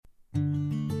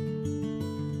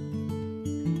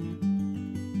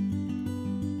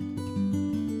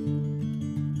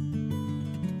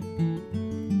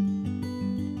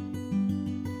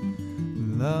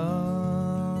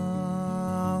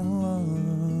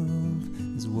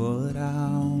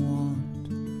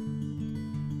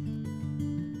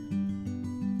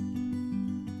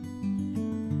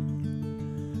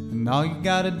all you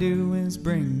gotta do is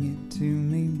bring it to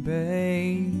me,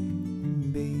 baby.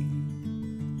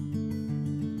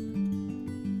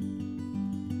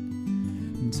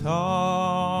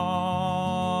 Talk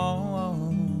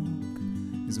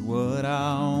is what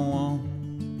I want.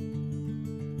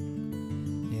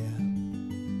 Yeah.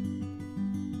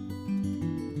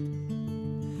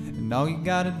 And all you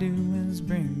gotta do is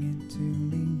bring it to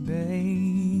me, baby.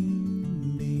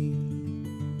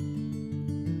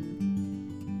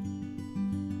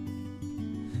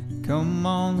 Come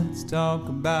on, let's talk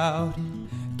about it.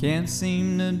 Can't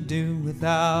seem to do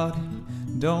without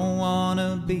it. Don't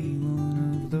wanna be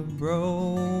one of the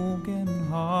broken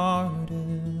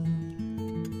hearted.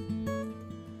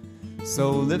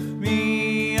 So lift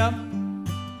me up,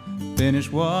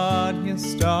 finish what you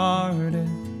started,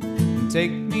 and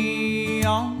take me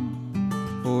on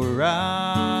for a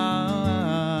ride.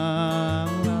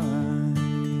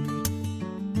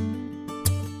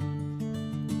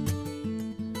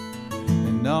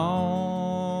 And all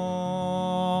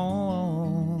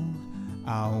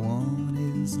I want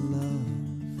is love.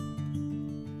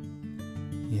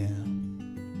 Yeah.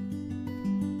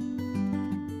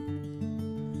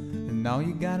 And all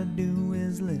you gotta do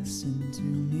is listen to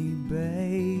me,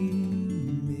 baby.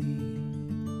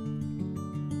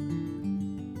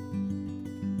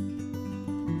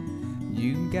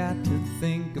 You got to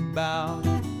think about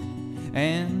it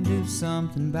and do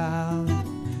something about it.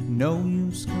 No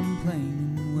use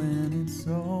complaining when it's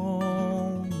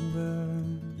over.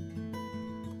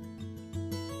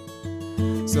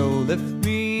 So lift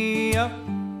me up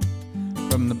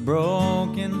from the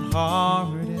broken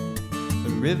hearted.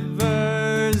 The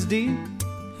river's deep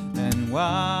and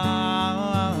wide,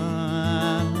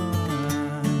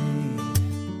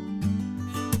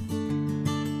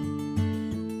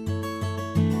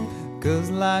 'cause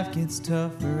life gets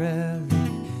tougher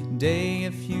every day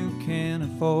if you can't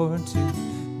afford to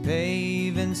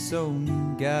pave, and so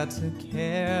you got to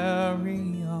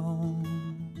carry on.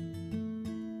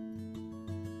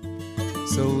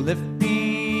 So lift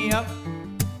me up,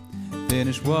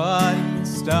 finish what you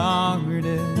started,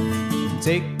 and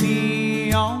take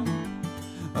me on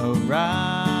a ride,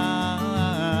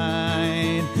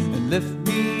 and lift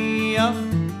me up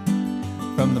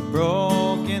from the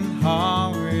broken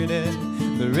hearted.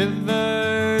 The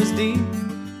river's deep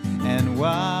and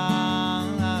wide.